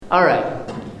All right,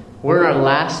 we're in our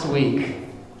last week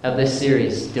of this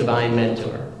series, Divine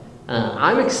Mentor.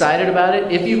 I'm excited about it.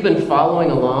 If you've been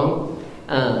following along,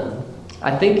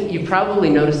 I think you probably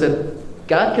noticed that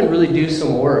God can really do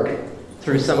some work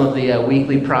through some of the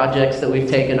weekly projects that we've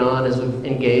taken on as we've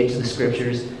engaged the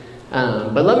scriptures.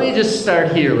 But let me just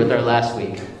start here with our last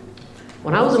week.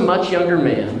 When I was a much younger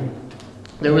man,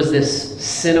 there was this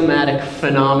cinematic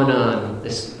phenomenon,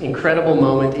 this incredible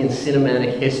moment in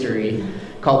cinematic history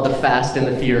called The Fast and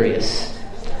the Furious.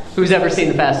 Who's ever seen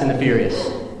The Fast and the Furious?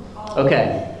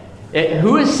 Okay.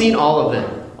 Who has seen all of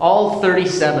them? All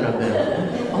 37 of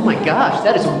them. Oh my gosh,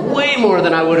 that is way more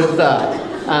than I would have thought.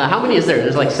 How many is there?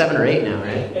 There's like 7 or 8 now,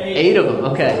 right? 8 of them,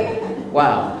 okay.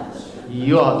 Wow.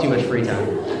 You all have too much free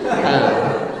time.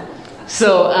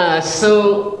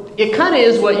 So it kind of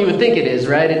is what you would think it is,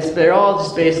 right? They're all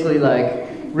just basically like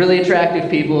really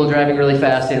attractive people driving really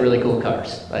fast in really cool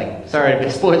cars. Like, sorry,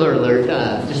 spoiler alert,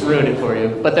 just ruined it for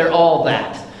you. But they're all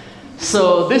that.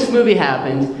 So this movie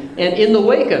happened, and in the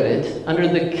wake of it, under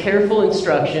the careful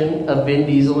instruction of Vin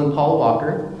Diesel and Paul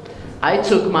Walker, I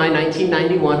took my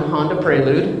 1991 Honda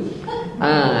Prelude.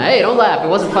 Hey, don't laugh, it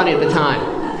wasn't funny at the time.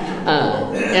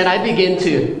 And I began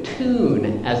to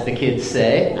tune, as the kids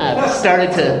say.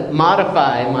 Started to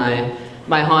modify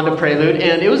my Honda Prelude,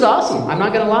 and it was awesome. I'm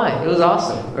not going to lie, it was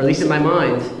awesome. Or at least in my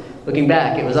mind, looking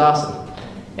back, it was awesome.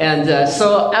 And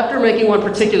so after making one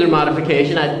particular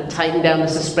modification, I tightened down the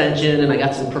suspension and I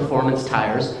got some performance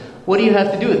tires. What do you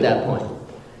have to do at that point?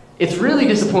 It's really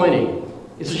disappointing.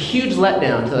 It's a huge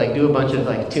letdown to do a bunch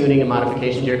of tuning and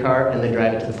modification to your car and then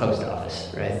drive it to the post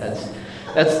office, right? That's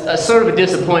a sort of a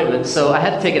disappointment. So I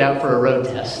had to take it out for a road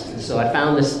test. And so I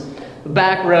found this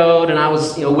back road and I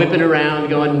was whipping around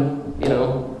going,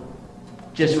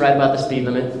 just right about the speed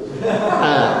limit.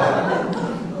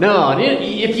 No,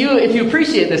 if you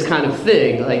appreciate this kind of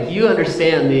thing, you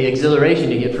understand the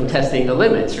exhilaration you get from testing the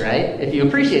limits, right? If you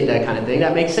appreciate that kind of thing,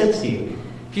 that makes sense to you.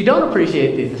 If you don't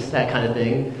appreciate that kind of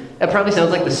thing, that probably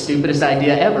sounds like the stupidest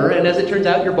idea ever, and as it turns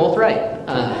out, you're both right.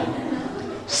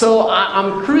 So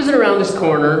I'm cruising around this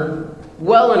corner,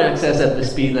 well in excess of the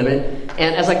speed limit,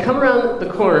 and as I come around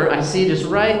the corner, I see just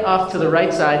right off to the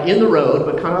right side, in the road,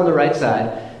 but kind of on the right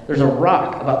side, there's a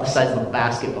rock about the size of a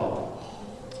basketball.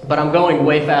 But I'm going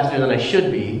way faster than I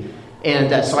should be,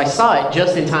 and so I saw it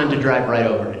just in time to drive right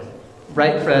over it.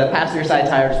 Right for the passenger side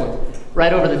tires went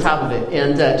right over the top of it.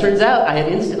 And turns out I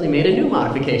had instantly made a new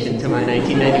modification to my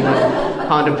 1991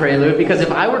 Honda Prelude, because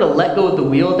if I were to let go of the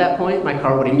wheel at that point, my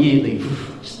car would immediately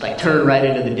just turn right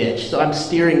into the ditch. So I'm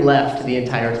steering left the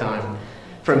entire time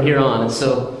from here on. And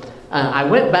so I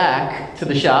went back to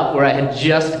the shop where I had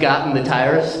just gotten the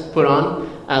tires put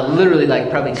on, literally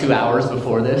probably 2 hours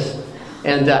before this.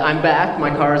 And I'm back.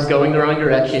 My car is going the wrong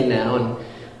direction now.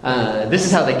 And this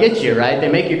is how they get you, right?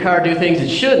 They make your car do things it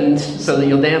shouldn't so that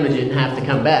you'll damage it and have to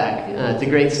come back. It's a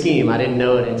great scheme. I didn't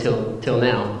know it until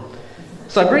now.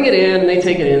 So I bring it in, they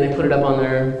take it in, they put it up on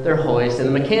their hoist, and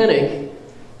the mechanic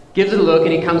gives it a look,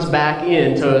 and he comes back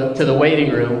into the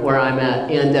waiting room where I'm at.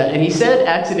 And he said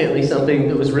accidentally something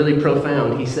that was really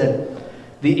profound. He said,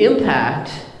 the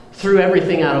impact threw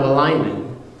everything out of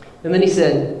alignment. And then he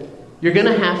said, you're going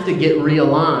to have to get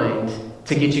realigned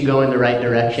to get you going the right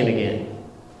direction again.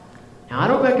 Now, I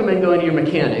don't recommend going to your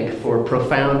mechanic for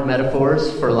profound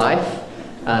metaphors for life.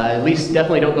 At least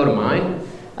definitely don't go to mine.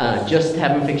 Just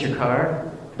have him fix your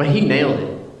car. But he nailed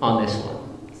it on this one.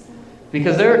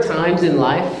 Because there are times in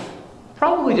life,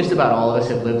 probably just about all of us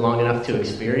have lived long enough to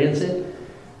experience it,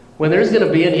 when there's going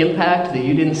to be an impact that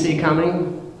you didn't see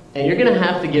coming, and you're going to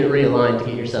have to get realigned to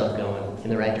get yourself going in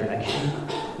the right direction.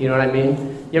 You know what I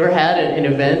mean? You ever had an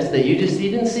event that you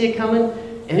didn't see it coming,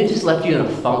 and it just left you in a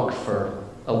funk for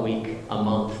a week, a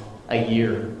month, a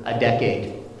year, a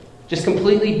decade? Just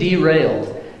completely derailed.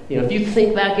 If you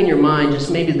think back in your mind,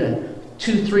 just maybe the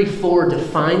 2, 3, 4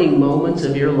 defining moments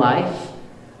of your life,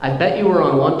 I bet you were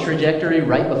on one trajectory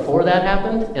right before that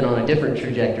happened, and on a different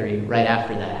trajectory right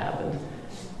after that happened.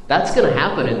 That's going to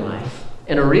happen in life,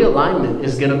 and a realignment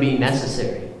is going to be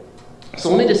necessary. So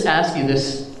let me just ask you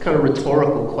this kind of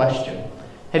rhetorical question.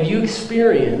 Have you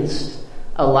experienced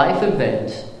a life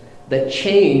event that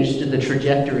changed the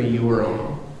trajectory you were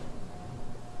on?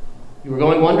 You were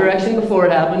going one direction before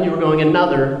it happened, you were going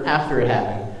another after it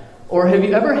happened. Or have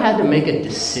you ever had to make a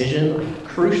decision, a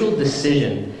crucial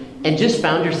decision, and just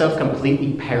found yourself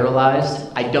completely paralyzed?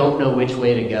 I don't know which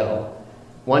way to go.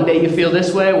 One day you feel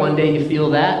this way, one day you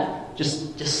feel that,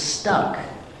 just stuck,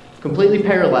 completely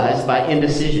paralyzed by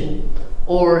indecision.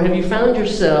 Or have you found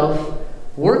yourself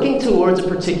working towards a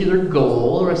particular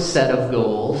goal or a set of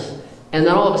goals, and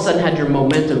then all of a sudden had your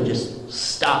momentum just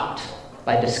stopped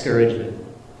by discouragement?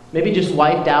 Maybe just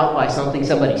wiped out by something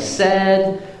somebody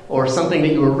said, or something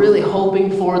that you were really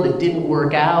hoping for that didn't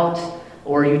work out,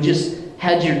 or you just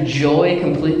had your joy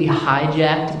completely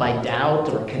hijacked by doubt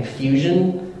or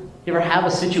confusion. You ever have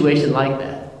a situation like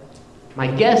that? My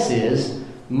guess is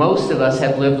most of us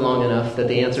have lived long enough that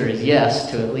the answer is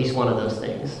yes to at least one of those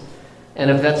things. And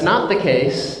if that's not the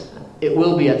case, it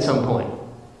will be at some point.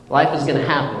 Life is going to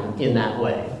happen in that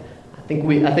way. I think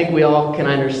we all can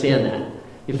understand that.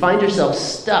 You find yourself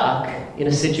stuck in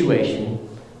a situation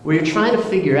where you're trying to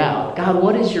figure out, God,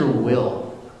 what is your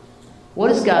will?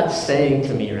 What is God saying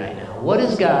to me right now? What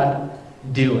is God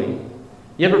doing?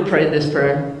 You ever prayed this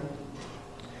prayer?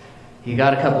 You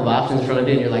got a couple of options in front of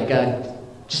you, and you're like, God,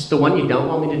 just the one you don't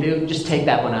want me to do, just take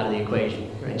that one out of the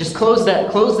equation. Right? Just close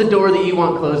the door that you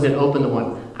want closed and open the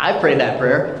one. I pray that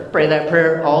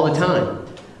prayer all the time.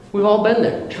 We've all been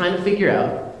there, trying to figure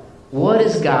out what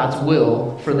is God's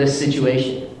will for this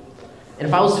situation. And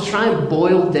if I was to try and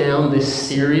boil down this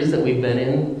series that we've been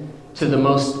in to the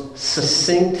most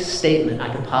succinct statement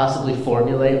I could possibly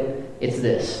formulate, it's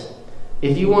this.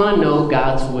 If you want to know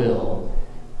God's will,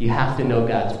 you have to know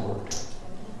God's word.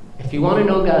 If you want to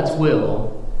know God's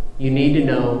will, you need to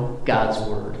know God's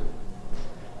word.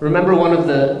 Remember one of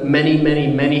the many, many,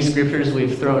 many scriptures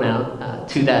we've thrown out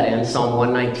to that end, Psalm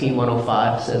 119,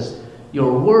 105 says,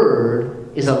 your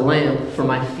word is a lamp for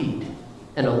my feet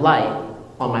and a light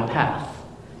on my path.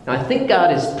 Now, I think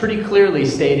God is pretty clearly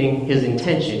stating his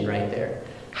intention right there,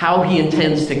 how he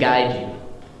intends to guide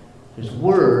you. His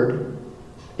word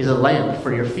is a lamp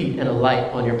for your feet and a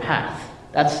light on your path.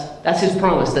 That's his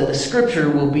promise, that the scripture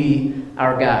will be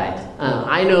our guide.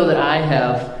 I know that I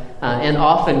have, and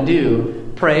often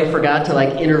do, pray for God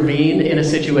to intervene in a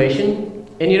situation.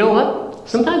 And you know what?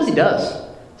 Sometimes he does.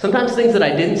 Sometimes things that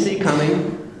I didn't see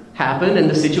coming happen and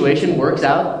the situation works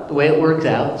out the way it works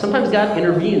out. Sometimes God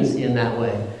intervenes in that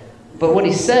way. But what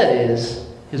he said is,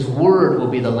 his word will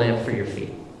be the lamp for your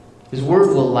feet. His word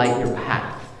will light your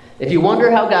path. If you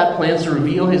wonder how God plans to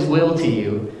reveal his will to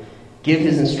you, give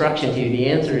his instruction to you, the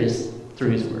answer is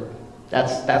through his word.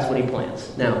 That's what he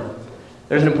plans. Now,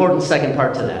 there's an important second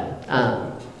part to that.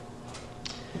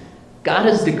 God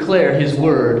has declared his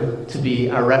word to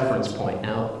be our reference point.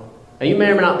 Now, you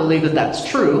may or may not believe that that's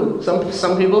true. Some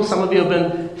of you have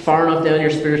been far enough down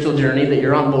your spiritual journey that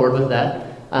you're on board with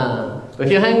that. But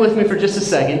if you hang with me for just a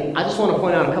second, I just want to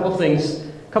point out a couple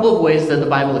of ways that the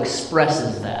Bible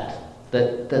expresses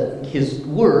that his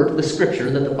word, the scripture,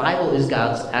 that the Bible is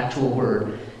God's actual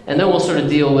word. And then we'll sort of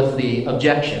deal with the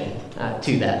objection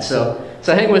to that. So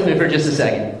hang with me for just a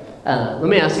second. Let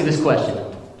me ask you this question.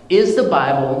 Is the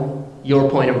Bible your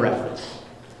point of reference?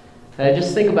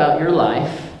 Just think about your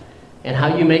life and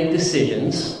how you make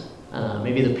decisions,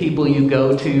 maybe the people you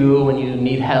go to when you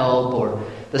need help, or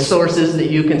the sources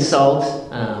that you consult.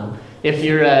 If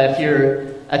you're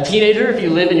a teenager, if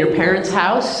you live in your parents'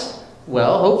 house,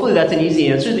 well, hopefully that's an easy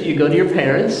answer, that you go to your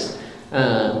parents.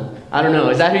 I don't know,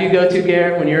 is that who you go to,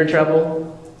 Garrett, when you're in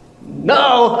trouble?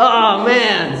 No! Oh,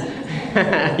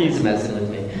 man! He's messing with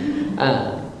me.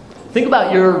 Think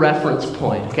about your reference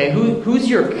point, okay? Who's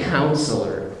your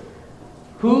counselor?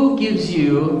 Who gives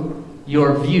you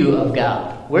your view of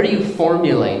God? Where do you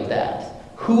formulate that?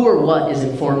 Who or what is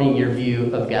informing your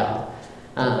view of God?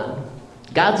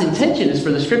 God's intention is for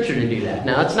the scripture to do that.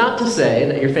 Now, it's not to say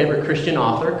that your favorite Christian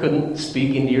author couldn't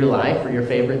speak into your life, or your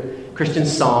favorite Christian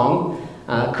song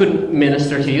couldn't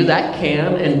minister to you. That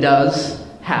can and does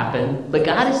happen. But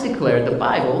God has declared the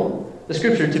Bible, the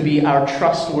scripture, to be our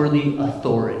trustworthy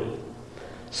authority.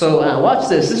 So watch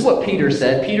this. This is what Peter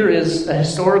said. Peter is a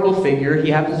historical figure. He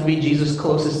happens to be Jesus'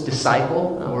 closest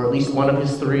disciple, or at least one of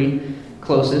his three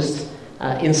closest.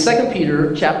 In 2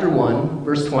 Peter chapter 1,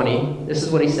 verse 20, this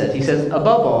is what he says. He says,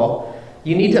 above all,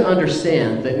 you need to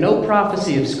understand that no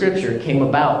prophecy of Scripture came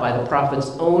about by the prophet's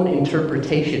own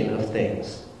interpretation of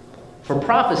things. For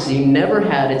prophecy never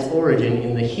had its origin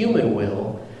in the human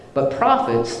will, but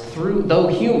prophets, though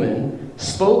human,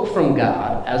 spoke from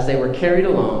God as they were carried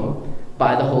along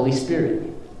by the Holy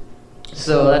Spirit.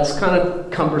 So that's kind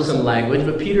of cumbersome language,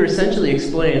 but Peter essentially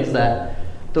explains that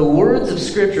the words of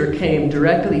Scripture came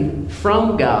directly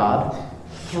from God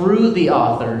through the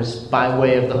authors by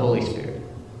way of the Holy Spirit.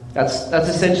 That's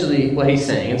essentially what he's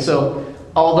saying. And so,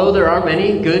 although there are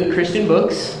many good Christian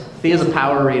books, Thea's a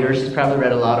power reader. She's probably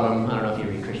read a lot of them. I don't know if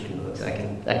you read Christian books.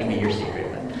 That can be your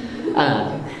secret.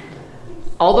 But,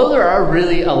 although there are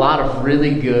really a lot of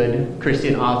really good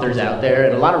Christian authors out there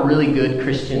and a lot of really good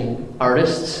Christian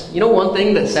artists, you know one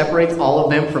thing that separates all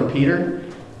of them from Peter?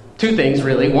 Two things,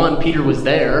 really. One, Peter was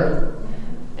there.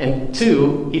 And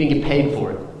two, he didn't get paid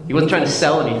for it. He wasn't trying to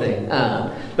sell anything.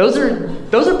 The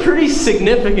Those are pretty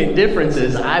significant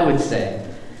differences, I would say.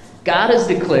 God has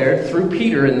declared, through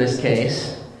Peter in this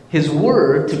case, his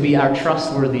word to be our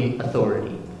trustworthy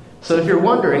authority. So if you're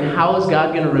wondering, how is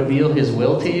God going to reveal his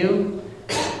will to you?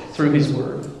 Through his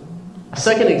word. A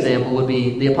second example would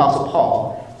be the Apostle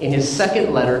Paul in his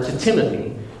second letter to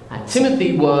Timothy.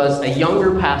 Timothy was a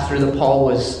younger pastor that Paul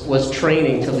was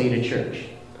training to lead a church.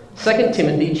 2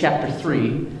 Timothy chapter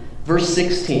 3, verse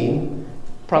 16,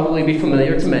 probably be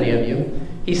familiar to many of you.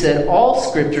 He said, "All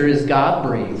scripture is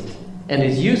God-breathed and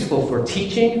is useful for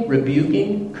teaching,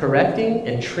 rebuking, correcting,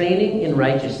 and training in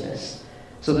righteousness,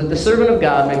 so that the servant of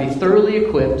God may be thoroughly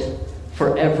equipped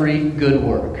for every good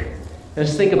work." Now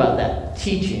just think about that.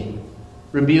 Teaching,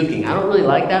 rebuking. I don't really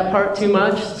like that part too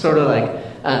much. Sort of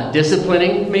like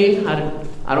disciplining me.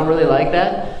 I don't really like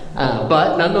that.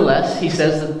 But nonetheless, he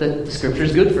says that the scripture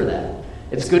is good for that.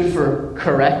 It's good for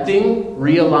correcting,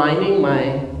 realigning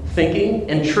my thinking,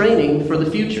 and training for the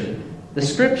future. The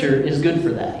scripture is good for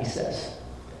that, he says.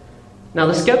 Now,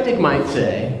 the skeptic might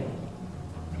say,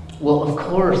 well, of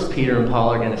course Peter and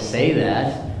Paul are going to say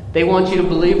that. They want you to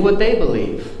believe what they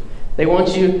believe. They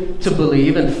want you to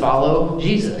believe and follow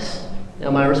Jesus.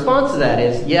 Now, my response to that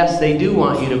is, yes, they do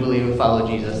want you to believe and follow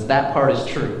Jesus. That part is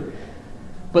true.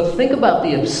 But think about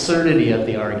the absurdity of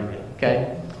the argument,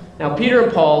 okay? Now, Peter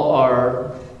and Paul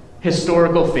are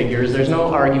historical figures. There's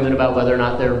no argument about whether or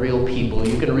not they're real people.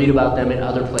 You can read about them in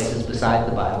other places besides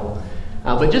the Bible.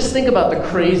 But just think about the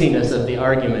craziness of the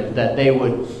argument that they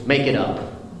would make it up,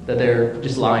 that they're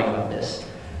just lying about this.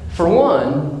 For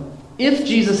one, if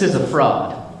Jesus is a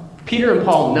fraud, Peter and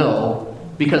Paul know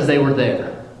because they were there.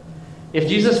 If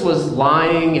Jesus was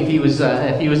lying, if he was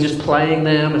just playing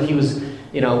them, if he was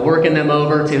working them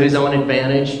over to his own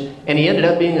advantage, and he ended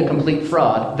up being a complete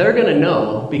fraud, they're going to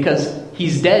know because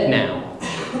he's dead now.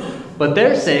 But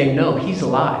they're saying, no, he's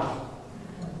alive.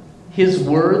 His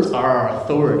words are our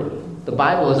authority. The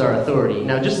Bible is our authority.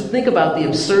 Now just think about the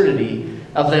absurdity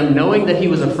of them knowing that he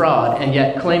was a fraud and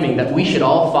yet claiming that we should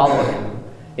all follow him.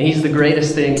 And he's the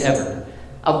greatest thing ever.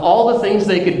 Of all the things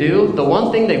they could do, the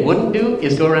one thing they wouldn't do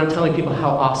is go around telling people how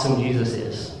awesome Jesus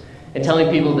is. And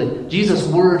telling people that Jesus'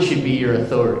 word should be your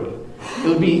authority.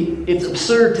 It's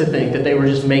absurd to think that they were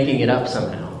just making it up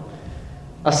somehow.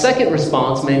 A second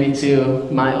response maybe to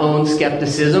my own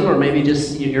skepticism, or maybe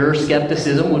just your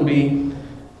skepticism, would be,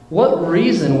 what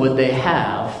reason would they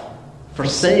have for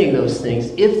saying those things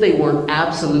if they weren't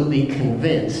absolutely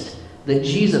convinced that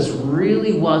Jesus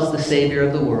really was the Savior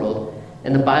of the world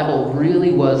and the Bible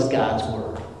really was God's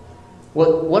word?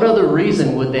 What other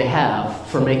reason would they have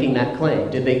for making that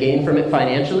claim? Did they gain from it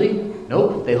financially?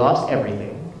 Nope, they lost everything.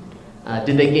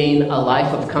 Did they gain a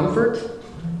life of comfort?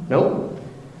 Nope.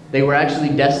 They were actually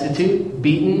destitute,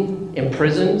 beaten,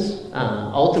 imprisoned,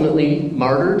 ultimately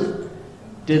martyred.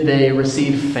 Did they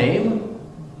receive fame?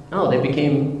 No, they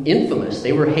became infamous.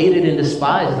 They were hated and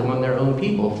despised among their own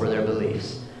people for their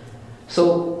beliefs.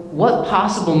 So what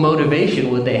possible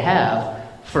motivation would they have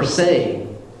for saying,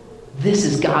 this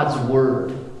is God's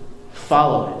word,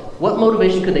 follow it? What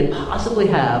motivation could they possibly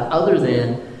have other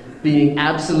than being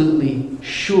absolutely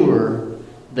sure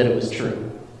that it was true?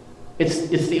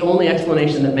 It's the only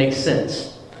explanation that makes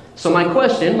sense. So my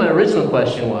original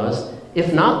question was,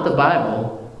 if not the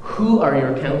Bible, who are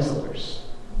your counselors?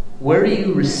 Where do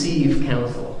you receive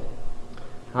counsel?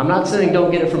 I'm not saying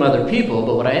don't get it from other people,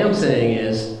 but what I am saying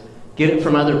is, get it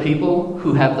from other people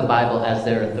who have the Bible as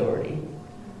their authority.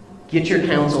 Get your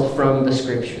counsel from the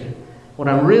Scripture. What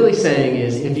I'm really saying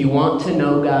is, if you want to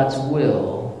know God's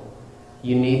will,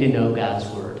 you need to know God's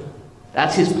word.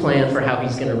 That's his plan for how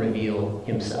he's going to reveal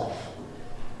himself.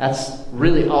 That's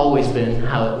really always been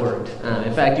how it worked.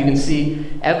 In fact, you can see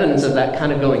evidence of that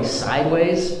kind of going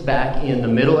sideways back in the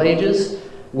Middle Ages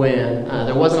when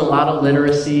there wasn't a lot of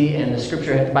literacy and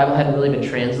the Bible hadn't really been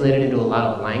translated into a lot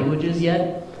of languages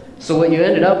yet. So what you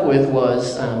ended up with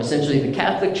was essentially the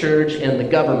Catholic Church and the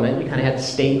government. You kind of had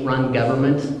state-run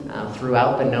government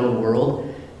throughout the known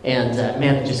world. And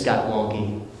it just got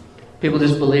wonky. People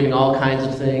just believing all kinds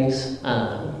of things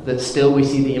that still we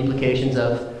see the implications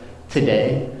of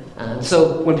today.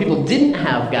 So when people didn't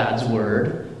have God's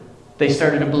word, they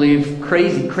started to believe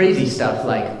crazy stuff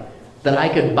like that I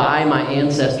could buy my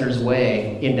ancestors'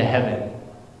 way into heaven.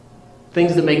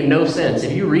 Things that make no sense.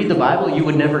 If you read the Bible, you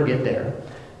would never get there.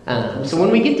 So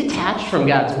when we get detached from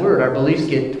God's word, our beliefs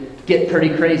get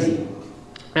pretty crazy.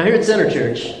 Now here at Center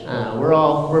Church,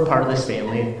 we're part of this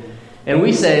family, and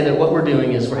we say that what we're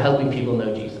doing is we're helping people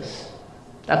know Jesus.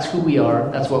 That's who we are.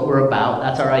 That's what we're about.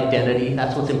 That's our identity.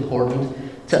 That's what's important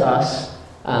to us.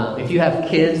 If you have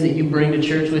kids that you bring to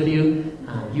church with you,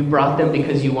 you brought them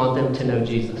because you want them to know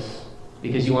Jesus.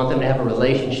 because you want them to have a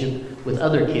relationship with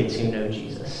other kids who know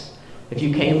Jesus. If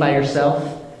you came by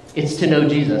yourself, it's to know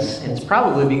Jesus. And it's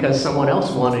probably because someone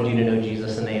else wanted you to know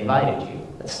Jesus and they invited you.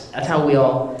 That's how we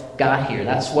all got here.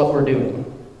 That's what we're doing.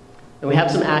 And we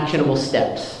have some actionable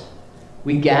steps.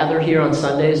 We gather here on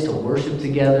Sundays to worship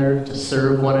together, to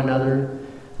serve one another.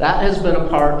 That has been a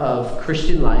part of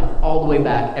Christian life all the way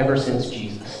back ever since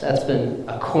Jesus. That's been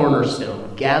a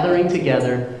cornerstone, gathering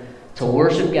together to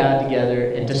worship God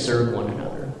together and to serve one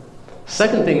another.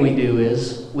 Second thing we do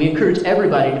is we encourage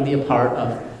everybody to be a part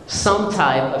of some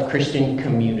type of Christian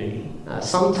community,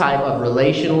 some type of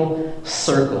relational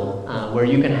circle where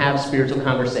you can have spiritual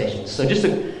conversations. So just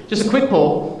a quick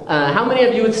poll. How many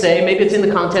of you would say, maybe it's in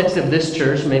the context of this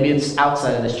church, maybe it's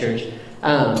outside of this church,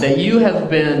 that you have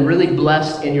been really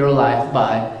blessed in your life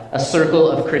by a circle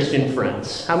of Christian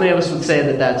friends? How many of us would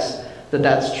say that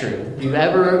that's true? You've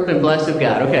ever been blessed of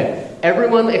God? Okay.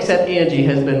 Everyone except Angie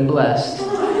has been blessed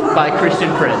by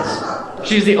Christian friends.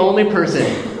 She's the only person.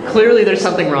 Clearly there's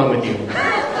something wrong with you.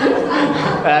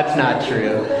 That's not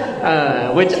true.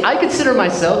 Which I consider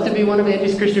myself to be one of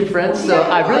Angie's Christian friends, so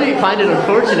I really find it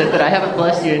unfortunate that I haven't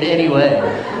blessed you in any way.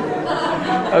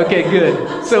 Okay,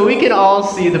 good. So we can all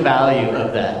see the value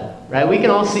of that, right? We can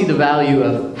all see the value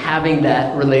of having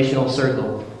that relational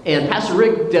circle. And Pastor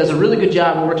Rick does a really good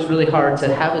job and works really hard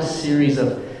to have a series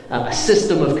of, a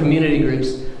system of community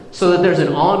groups so that there's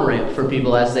an on-ramp for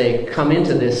people as they come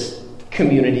into this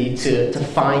community to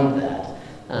find that.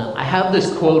 I have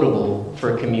this quotable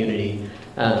for community.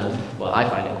 Well, I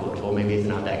find it quotable. Maybe it's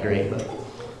not that great, but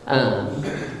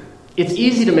it's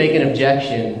easy to make an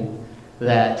objection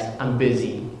that I'm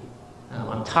busy.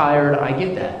 I'm tired. I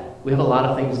get that. We have a lot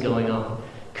of things going on.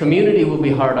 Community will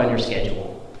be hard on your schedule.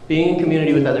 Being in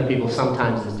community with other people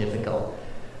sometimes is difficult.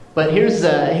 But here's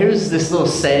this little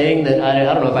saying that I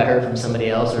don't know if I heard from somebody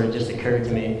else or it just occurred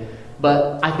to me,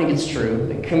 but I think it's true.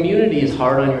 The community is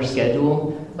hard on your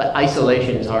schedule, but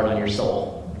isolation is hard on your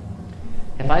soul.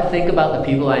 If I think about the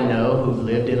people I know who've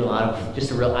lived in a lot of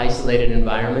just a real isolated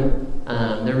environment,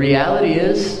 the reality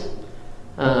is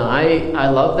I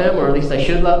love them, or at least I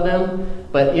should love them,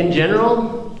 but in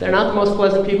general, they're not the most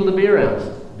pleasant people to be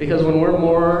around. Because when we're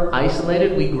more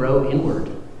isolated, we grow inward.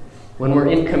 When we're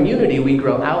in community, we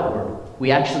grow outward.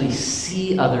 We actually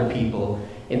see other people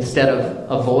instead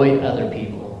of avoid other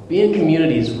people. Being in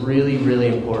community is really, really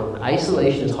important.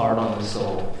 Isolation is hard on the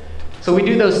soul. So we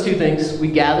do those two things. We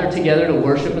gather together to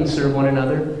worship and serve one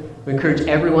another. We encourage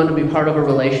everyone to be part of a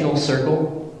relational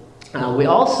circle. We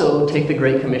also take the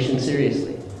Great Commission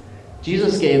seriously.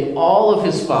 Jesus gave all of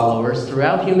his followers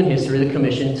throughout human history the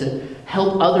commission to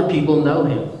help other people know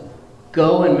him.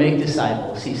 Go and make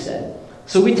disciples, he said.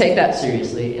 So we take that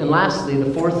seriously. And lastly,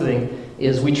 the fourth thing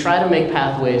is we try to make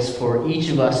pathways for each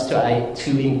of us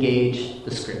to engage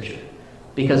the Scripture.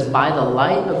 Because by the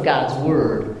light of God's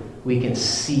Word, we can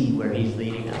see where he's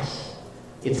leading us.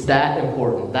 It's that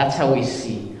important. That's how we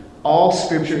see. All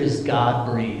Scripture is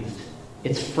God-breathed.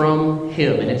 It's from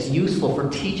him, and it's useful for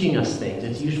teaching us things.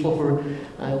 It's useful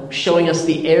for showing us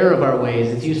the error of our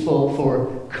ways. It's useful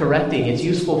for correcting. It's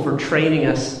useful for training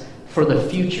us for the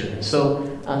future. So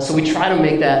we try to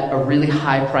make that a really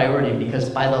high priority, because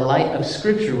by the light of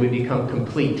Scripture, we become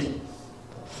complete,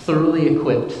 thoroughly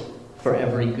equipped for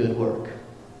every good work.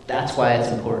 That's why it's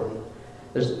important.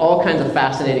 There's all kinds of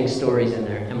fascinating stories in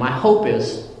there. And my hope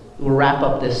is we'll wrap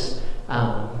up this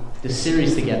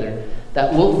series together,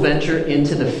 that we'll venture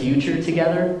into the future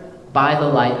together by the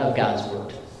light of God's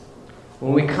Word.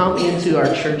 When we come into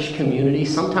our church community,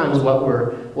 sometimes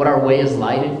what our way is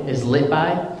lit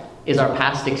by is our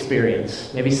past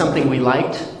experience. Maybe something we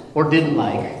liked or didn't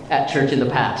like at church in the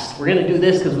past. We're going to do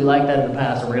this because we liked that in the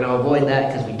past, and we're going to avoid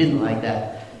that because we didn't like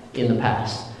that in the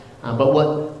past. But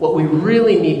what we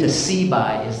really need to see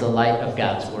by is the light of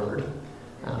God's Word.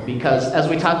 Because as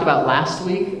we talked about last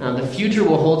week, the future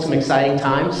will hold some exciting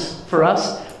times for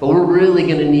us, but we're really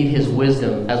going to need his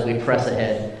wisdom as we press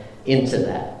ahead into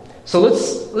that. So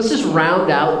let's just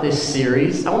round out this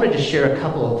series. I want to just share a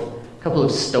couple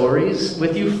of stories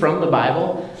with you from the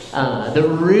Bible that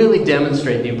really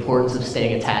demonstrate the importance of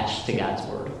staying attached to God's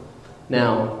Word.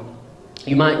 Now,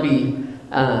 you might be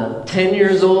 10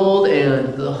 years old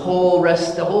and the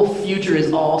whole future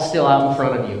is all still out in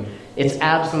front of you. It's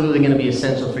absolutely going to be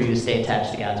essential for you to stay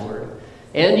attached to God's Word.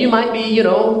 And you might be,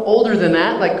 older than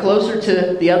that, like closer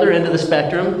to the other end of the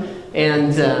spectrum,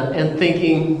 and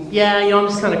thinking, I'm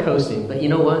just kind of coasting. But you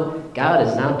know what? God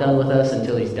is not done with us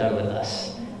until he's done with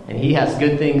us. And he has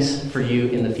good things for you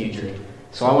in the future.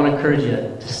 So I want to encourage you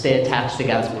to stay attached to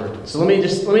God's Word. So let me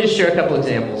just share a couple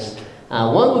examples.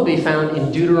 One would be found in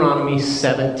Deuteronomy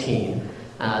 17.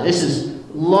 This is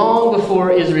long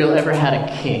before Israel ever had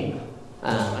a king.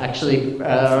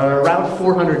 Around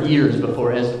 400 years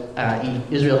before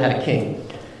Israel had a king.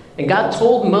 And God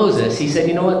told Moses, he said,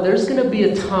 you know what, there's going to be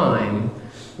a time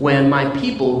when my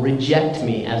people reject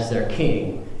me as their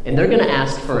king. And they're going to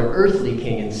ask for an earthly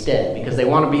king instead, because they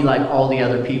want to be like all the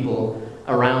other people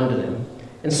around them.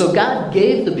 And so God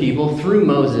gave the people, through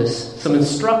Moses, some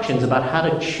instructions about how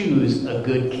to choose a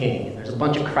good king. There's a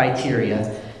bunch of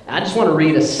criteria. I just want to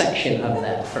read a section of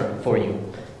that for you.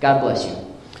 God bless you.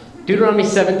 Deuteronomy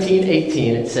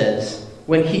 17:18, it says,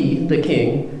 when he, the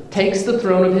king, takes the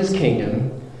throne of his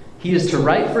kingdom, he is to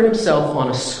write for himself on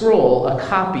a scroll a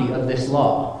copy of this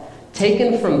law,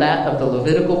 taken from that of the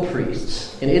Levitical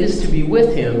priests, and it is to be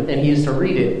with him, and he is to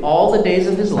read it all the days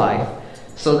of his life,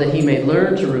 so that he may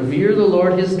learn to revere the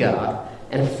Lord his God,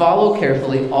 and follow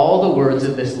carefully all the words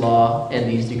of this law and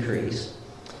these decrees.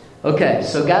 Okay,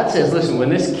 so God says, listen, when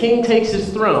this king takes his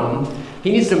throne,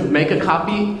 he needs to make a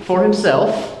copy for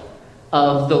himself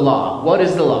of the law. What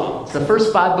is the law? It's the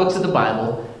first 5 books of the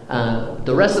Bible.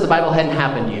 The rest of the Bible hadn't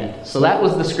happened yet. So that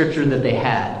was the scripture that they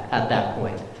had at that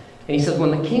point. And he says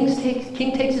when the king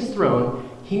takes his throne,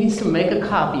 he needs to make a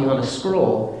copy on a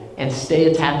scroll and stay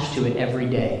attached to it every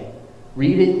day.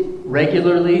 Read it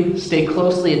regularly, stay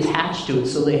closely attached to it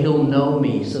so that he'll know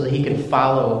me, so that he can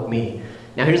follow me.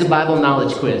 Now here's a Bible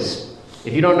knowledge quiz.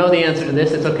 If you don't know the answer to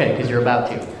this, it's okay, because you're about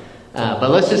to.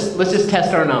 But let's just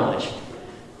test our knowledge.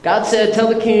 God said, tell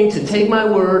the king to take my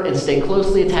word and stay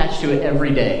closely attached to it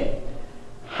every day.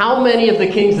 How many of the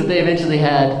kings that they eventually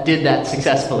had did that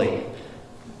successfully?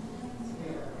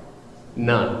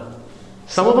 None.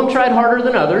 Some of them tried harder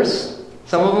than others.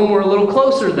 Some of them were a little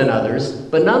closer than others,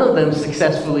 but none of them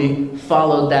successfully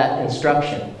followed that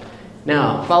instruction.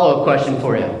 Now, follow-up question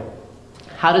for you.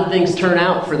 How did things turn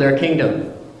out for their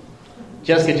kingdom?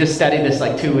 Jessica just studied this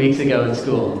like 2 weeks ago in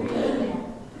school.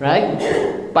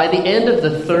 Right? By the end of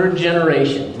the 3rd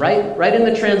generation, right in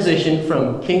the transition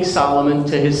from King Solomon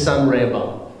to his son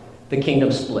Rehoboam, the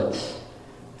kingdom splits.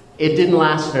 It didn't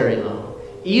last very long.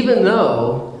 Even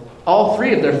though all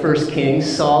 3 of their first kings,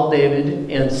 Saul, David,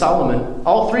 and Solomon,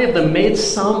 all 3 of them made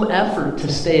some effort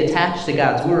to stay attached to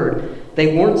God's word,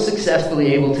 they weren't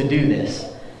successfully able to do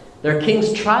this. Their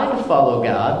kings tried to follow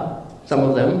God, some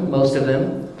of them, most of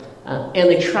them, and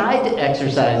they tried to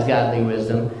exercise godly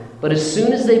wisdom. But as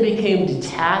soon as they became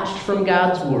detached from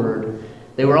God's word,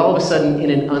 they were all of a sudden in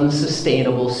an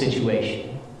unsustainable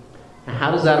situation. Now,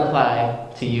 how does that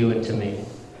apply to you and to me?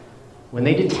 When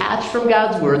they detached from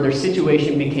God's word, their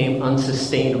situation became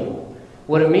unsustainable.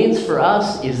 What it means for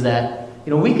us is that,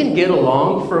 we can get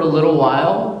along for a little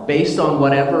while based on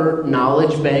whatever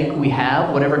knowledge bank we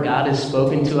have, whatever God has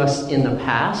spoken to us in the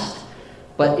past.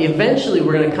 But eventually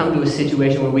we're going to come to a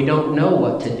situation where we don't know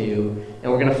what to do,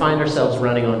 and we're going to find ourselves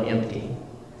running on empty.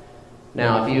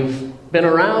 Now, if you've been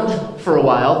around for a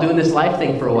while, doing this life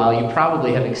thing for a while, you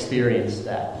probably have experienced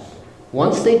that.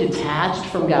 Once they detached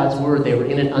from God's word, they were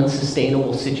in an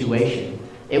unsustainable situation.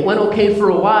 It went okay for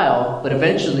a while, but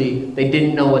eventually they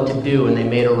didn't know what to do and they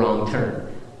made a wrong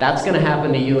turn. That's going to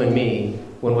happen to you and me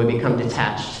when we become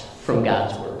detached from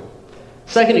God's word.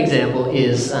 Second example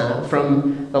is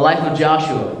from the life of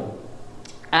Joshua.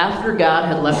 After God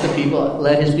had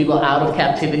led his people out of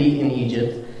captivity in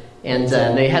Egypt, and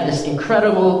they had this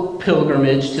incredible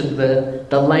pilgrimage to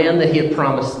the land that he had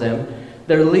promised them,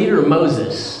 their leader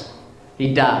Moses,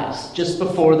 he dies just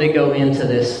before they go into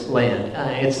this land.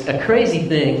 It's a crazy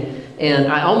thing,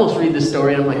 and I almost read the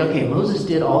story and I'm like, okay, Moses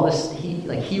did all this.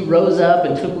 He rose up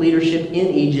and took leadership in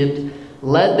Egypt,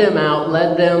 led them out,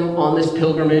 led them on this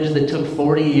pilgrimage that took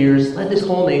 40 years, led this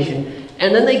whole nation,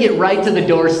 and then they get right to the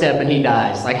doorstep and he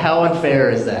dies. Like, how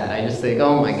unfair is that? I just think,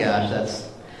 oh my gosh, that's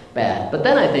bad. But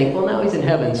then I think, well, now he's in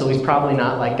heaven, so he's probably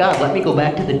not like, God, let me go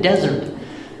back to the desert.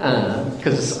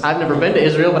 Because I've never been to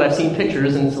Israel, but I've seen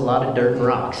pictures, and it's a lot of dirt and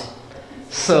rocks.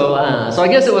 So I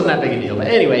guess it wasn't that big a deal. But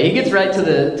anyway, he gets right to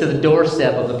the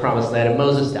doorstep of the promised land, and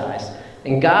Moses dies.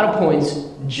 And God appoints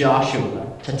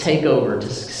Joshua to take over, to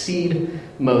succeed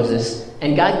Moses.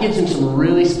 And God gives him some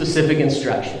really specific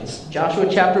instructions. Joshua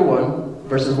chapter 1,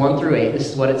 verses 1 through 8, this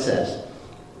is what it says.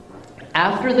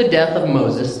 After the death of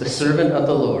Moses, the servant of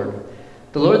the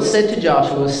Lord said to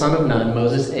Joshua, son of Nun,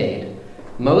 Moses' aide,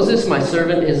 Moses, my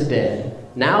servant, is dead.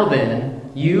 Now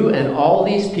then, you and all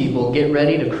these people get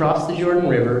ready to cross the Jordan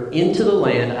River into the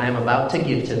land I am about to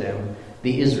give to them,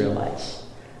 the Israelites.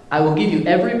 I will give you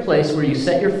every place where you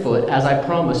set your foot, as I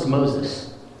promised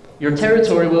Moses. Your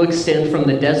territory will extend from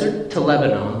the desert to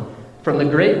Lebanon, from the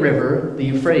great river, the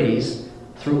Euphrates,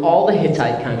 through all the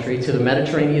Hittite country to the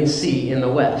Mediterranean Sea in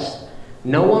the west.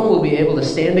 No one will be able to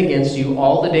stand against you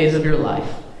all the days of your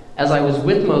life. As I was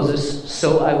with Moses,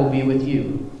 so I will be with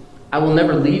you. I will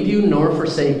never leave you nor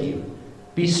forsake you.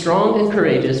 Be strong and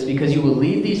courageous, because you will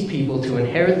lead these people to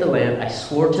inherit the land I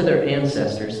swore to their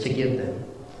ancestors to give them.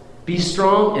 Be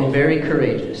strong and very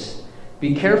courageous.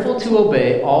 Be careful to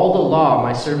obey all the law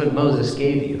my servant Moses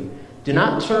gave you. Do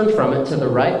not turn from it to the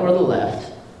right or the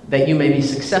left, that you may be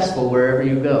successful wherever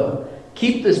you go.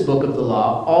 Keep this book of the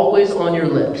law always on your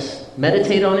lips.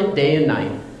 Meditate on it day and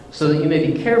night, so that you may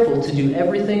be careful to do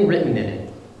everything written in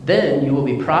it. Then you will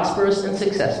be prosperous and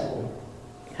successful.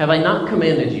 Have I not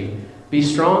commanded you? Be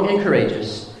strong and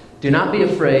courageous. Do not be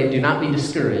afraid, do not be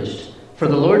discouraged, for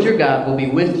the Lord your God will be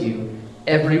with you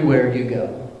everywhere you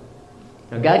go.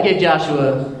 Now God gave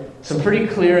Joshua some pretty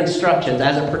clear instructions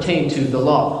as it pertained to the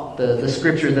law, the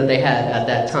scripture that they had at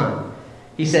that time.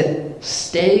 He said,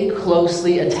 stay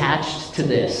closely attached to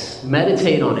this.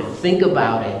 Meditate on it. Think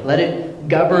about it. Let it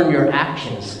govern your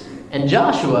actions. And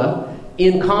Joshua,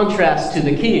 in contrast to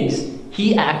the kings,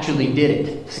 he actually did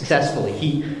it successfully.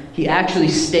 He actually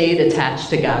stayed attached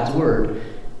to God's word.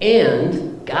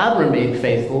 And God remained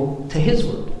faithful to his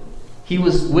word. He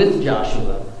was with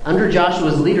Joshua. Under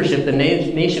Joshua's leadership, the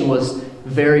nation was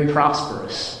very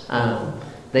prosperous.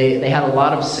 They had a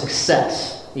lot of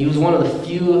success. He was one of the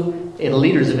few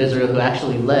leaders of Israel who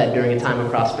actually led during a time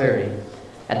of prosperity.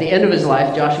 At the end of his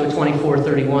life, Joshua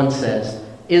 24:31 says,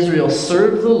 Israel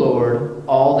served the Lord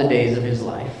all the days of his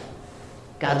life.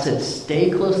 God said, stay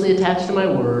closely attached to my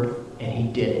word, and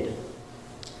he did it.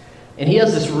 And he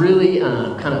has this really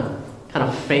kind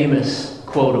of famous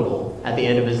quotable at the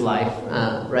end of his life,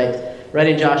 right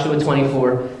in Joshua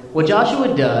 24. What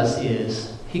Joshua does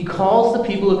is he calls the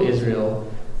people of Israel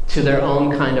to their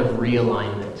own kind of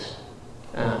realignment,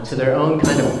 to their own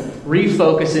kind of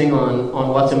refocusing on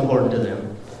what's important to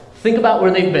them. Think about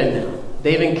where they've been now.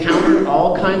 They've encountered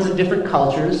all kinds of different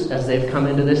cultures as they've come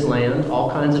into this land, all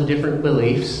kinds of different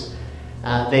beliefs.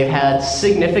 They've had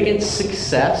significant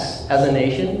success as a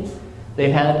nation.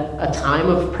 They've had a time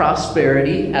of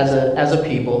prosperity as a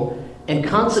people. And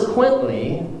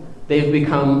consequently, they've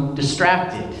become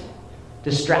distracted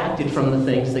from the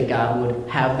things that God would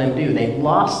have them do. They've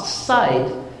lost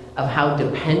sight of how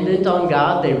dependent on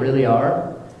God they really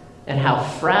are and how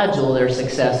fragile their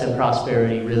success and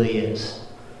prosperity really is.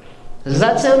 Does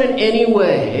that sound in any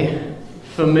way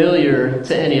familiar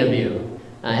to any of you?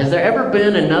 Has there ever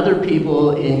been another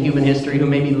people in human history who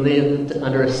maybe lived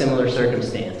under a similar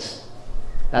circumstance?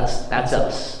 That's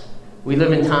us. We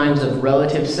live in times of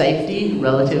relative safety,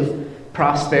 relative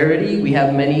prosperity. We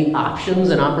have many options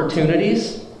and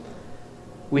opportunities.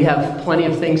 We have plenty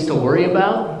of things to worry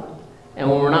about. And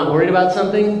when we're not worried about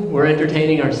something, we're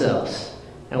entertaining ourselves.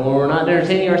 And when we're not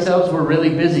entertaining ourselves, we're really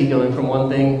busy going from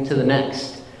one thing to the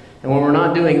next. And when we're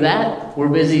not doing that, we're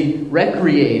busy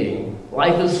recreating.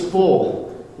 Life is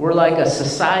full. We're like a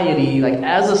society,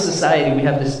 as a society, we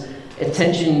have this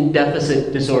attention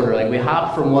deficit disorder. We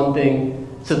hop from one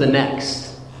thing to the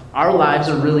next. Our lives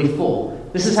are really full.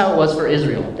 This is how it was for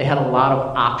Israel. They had a lot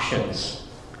of options.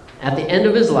 At the end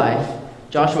of his life,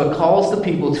 Joshua calls the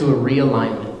people to a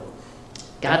realignment.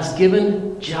 God's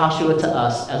given Joshua to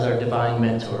us as our divine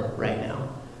mentor right now.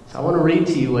 So I want to read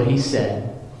to you what he said.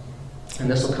 And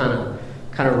this will kind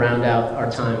of round out our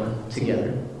time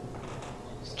together.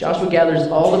 Joshua gathers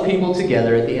all the people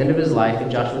together at the end of his life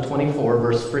in Joshua 24,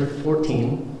 verse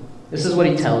 14. This is what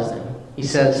he tells them. He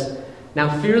says,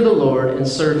 now fear the Lord and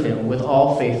serve him with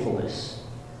all faithfulness.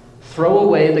 Throw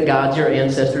away the gods your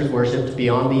ancestors worshipped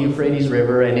beyond the Euphrates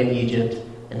River and in Egypt,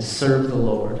 and serve the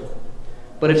Lord.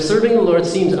 But if serving the Lord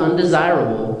seems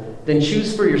undesirable, then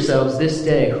choose for yourselves this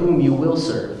day whom you will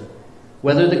serve,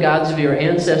 whether the gods of your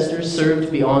ancestors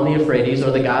served beyond the Euphrates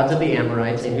or the gods of the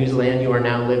Amorites in whose land you are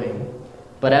now living.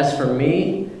 But as for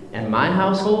me and my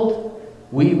household,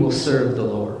 we will serve the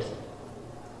Lord.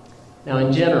 Now,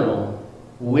 in general,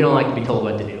 we don't like to be told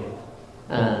what to do.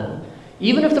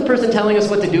 Even if the person telling us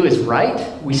what to do is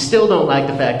right, we still don't like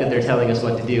the fact that they're telling us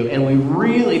what to do, and we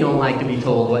really don't like to be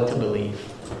told what to believe.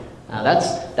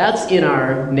 That's in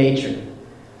our nature.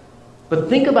 But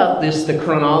think about the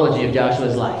chronology of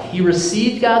Joshua's life. He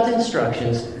received God's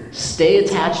instructions, stay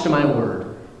attached to my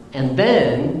word, and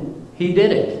then he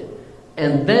did it.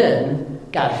 And then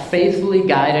God faithfully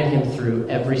guided him through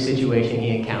every situation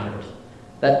he encountered.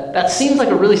 That seems like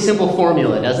a really simple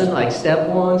formula, doesn't it? Like step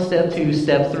 1, step 2,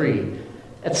 step 3.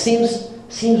 It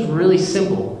seems really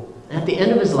simple. At the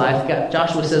end of his life,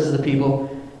 Joshua says to the people,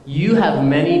 you have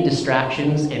many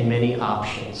distractions and many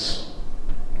options.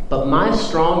 But my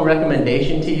strong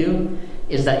recommendation to you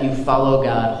is that you follow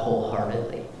God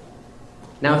wholeheartedly.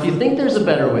 Now, if you think there's a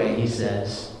better way, he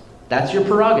says, that's your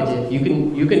prerogative.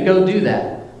 You can go do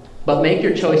that. But make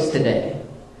your choice today.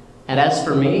 And as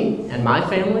for me and my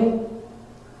family,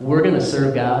 we're going to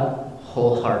serve God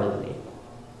wholeheartedly.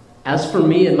 As for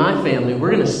me and my family,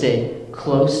 we're going to stay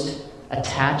close,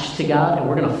 attached to God, and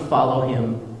we're going to follow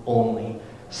him only.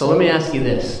 So let me ask you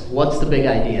this. What's the big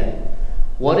idea?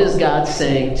 What is God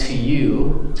saying to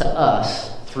you, to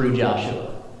us, through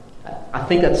Joshua? I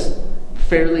think that's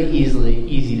fairly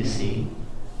easy to see.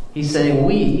 He's saying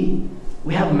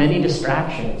we have many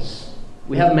distractions.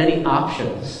 We have many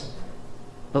options.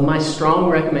 But my strong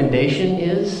recommendation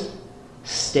is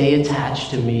stay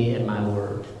attached to me and my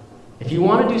word. If you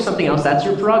want to do something else, that's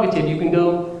your prerogative. You can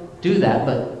go do that,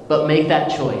 but make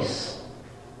that choice.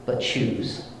 But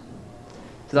choose.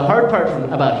 So the hard part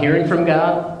about hearing from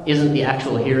God isn't the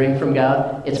actual hearing from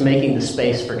God. It's making the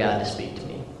space for God to speak to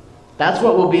me. That's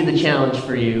what will be the challenge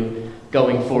for you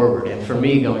going forward, and for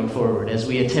me going forward, as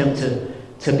we attempt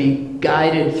to be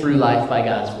guided through life by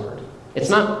God's word. It's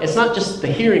not just the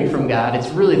hearing from God, it's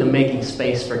really the making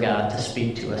space for God to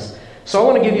speak to us. So I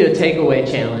want to give you a takeaway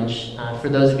challenge for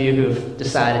those of you who have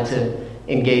decided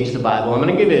to engage the Bible. I'm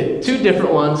going to give you two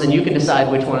different ones, and you can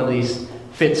decide which one of these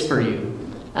fits for you.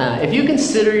 If you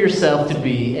consider yourself to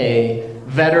be a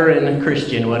veteran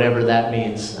Christian, whatever that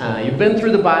means, you've been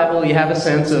through the Bible, you have a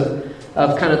sense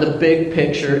of kind of the big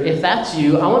picture. If that's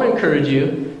you, I want to encourage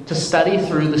you to study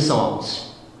through the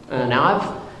Psalms.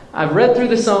 Now, I've read through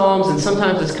the Psalms, and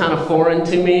sometimes it's kind of foreign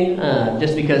to me,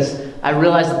 just because I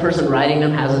realize the person writing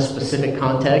them has a specific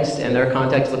context, and their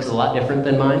context looks a lot different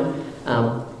than mine.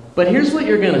 But here's what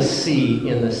you're going to see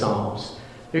in the Psalms.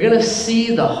 You're going to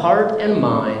see the heart and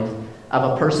mind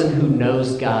of a person who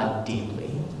knows God deeply.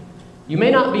 You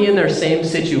may not be in their same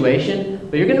situation,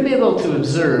 but you're going to be able to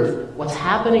observe what's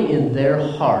happening in their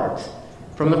heart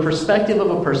from the perspective of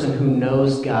a person who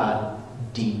knows God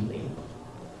deeply.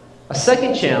 A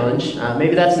second challenge,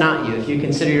 maybe that's not you. If you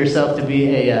consider yourself to be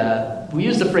we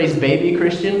use the phrase baby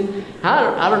Christian.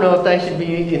 I don't know if that should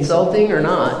be insulting or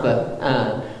not,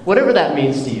 but whatever that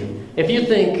means to you. If you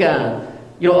think,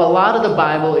 a lot of the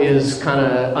Bible is kind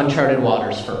of uncharted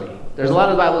waters for me. There's a lot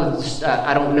of the Bible that just,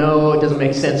 I don't know, it doesn't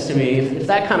make sense to me. If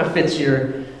that kind of fits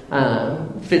you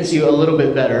a little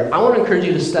bit better, I want to encourage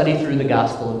you to study through the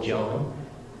Gospel of John.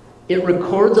 It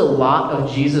records a lot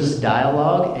of Jesus'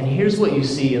 dialogue, and here's what you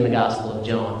see in the Gospel of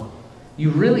John.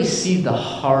 You really see the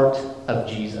heart of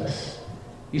Jesus.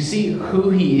 You see who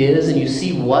he is, and you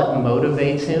see what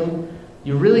motivates him.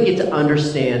 You really get to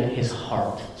understand his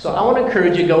heart. So I want to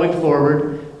encourage you going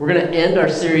forward. We're going to end our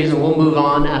series, and we'll move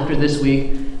on after this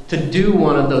week to do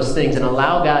one of those things and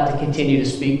allow God to continue to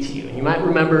speak to you. And you might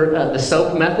remember the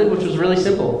SOAP method, which was really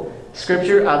simple.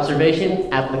 Scripture,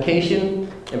 observation,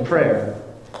 application, and prayer.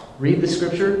 Read the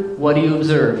scripture. What do you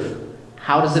observe?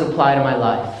 How does it apply to my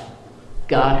life?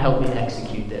 God, help me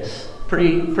execute this.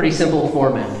 Pretty simple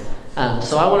format.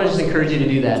 So I want to just encourage you to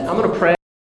do that. I'm going to pray.